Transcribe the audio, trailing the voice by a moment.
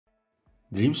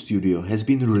DreamStudio has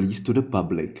been released to the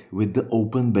public with the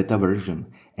open beta version,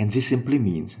 and this simply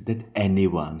means that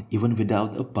anyone, even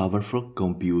without a powerful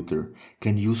computer,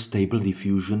 can use Stable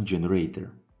Diffusion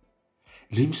generator.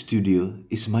 DreamStudio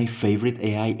is my favorite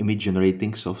AI image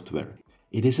generating software.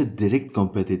 It is a direct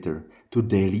competitor to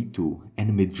DALL-E 2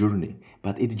 and Midjourney,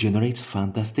 but it generates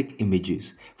fantastic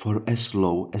images for as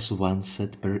low as 1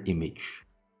 set per image.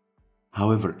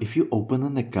 However, if you open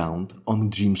an account on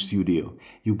DreamStudio,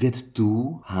 you get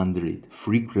 200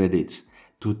 free credits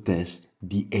to test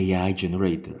the AI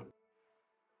generator.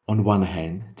 On one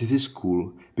hand, this is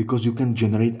cool because you can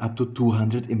generate up to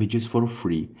 200 images for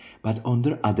free, but on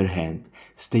the other hand,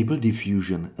 Stable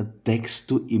Diffusion, a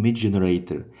text-to-image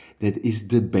generator that is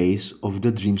the base of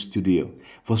the DreamStudio,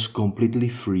 was completely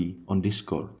free on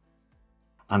Discord.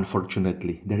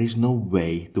 Unfortunately, there is no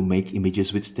way to make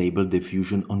images with Stable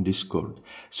Diffusion on Discord,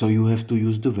 so you have to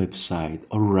use the website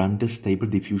or run the Stable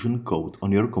Diffusion code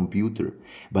on your computer,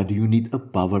 but you need a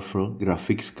powerful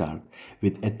graphics card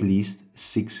with at least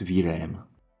 6 VRAM.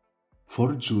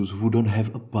 For those who don't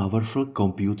have a powerful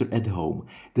computer at home,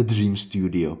 the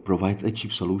DreamStudio provides a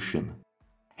cheap solution.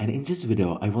 And in this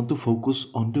video, I want to focus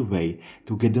on the way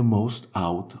to get the most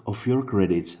out of your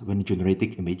credits when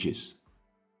generating images.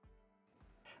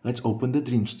 Let's open the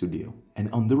DreamStudio,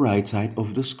 and on the right side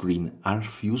of the screen are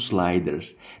few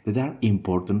sliders that are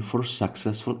important for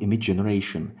successful image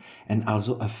generation and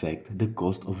also affect the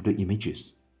cost of the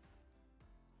images.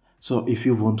 So if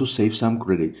you want to save some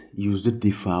credits, use the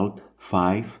default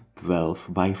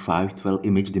 512 by 512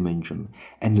 image dimension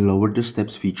and lower the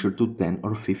steps feature to 10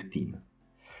 or 15.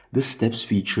 The steps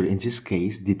feature in this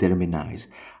case determines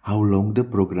how long the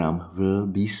program will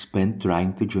be spent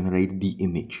trying to generate the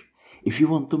image. If you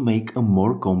want to make a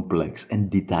more complex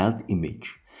and detailed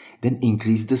image, then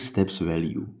increase the steps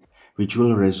value, which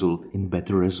will result in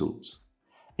better results.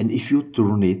 And if you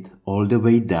turn it all the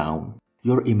way down,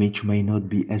 your image may not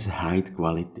be as high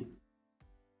quality.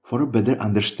 For a better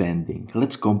understanding,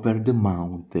 let's compare the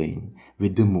mountain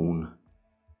with the moon.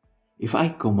 If I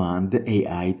command the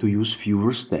AI to use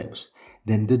fewer steps,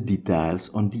 then the details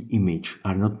on the image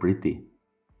are not pretty.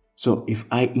 So if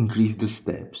I increase the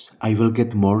steps, I will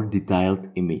get more detailed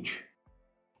image.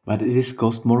 But it is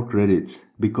cost more credits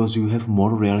because you have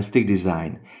more realistic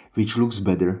design, which looks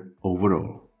better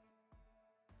overall.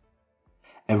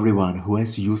 Everyone who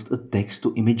has used a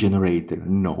text-to-image generator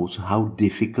knows how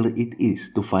difficult it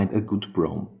is to find a good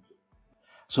prompt.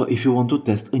 So if you want to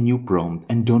test a new prompt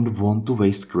and don't want to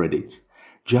waste credits,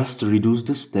 just reduce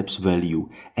the steps value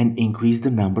and increase the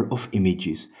number of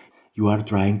images you are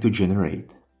trying to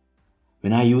generate.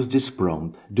 When I use this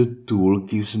prompt, the tool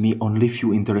gives me only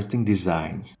few interesting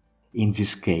designs. In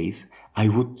this case, I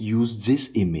would use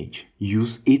this image,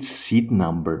 use its seed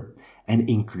number, and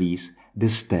increase the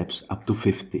steps up to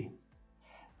 50.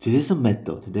 This is a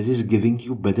method that is giving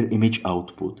you better image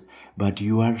output, but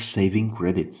you are saving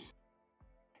credits.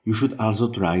 You should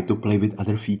also try to play with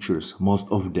other features. Most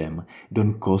of them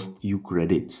don't cost you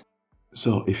credits.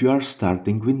 So if you are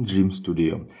starting with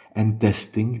DreamStudio and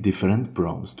testing different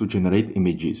prompts to generate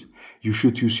images, you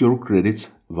should use your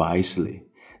credits wisely.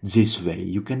 This way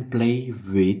you can play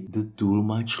with the tool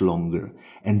much longer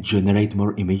and generate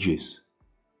more images.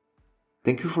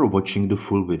 Thank you for watching the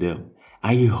full video.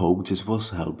 I hope this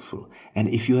was helpful, and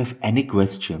if you have any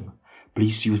question,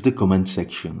 please use the comment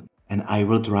section and I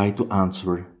will try to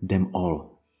answer them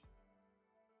all.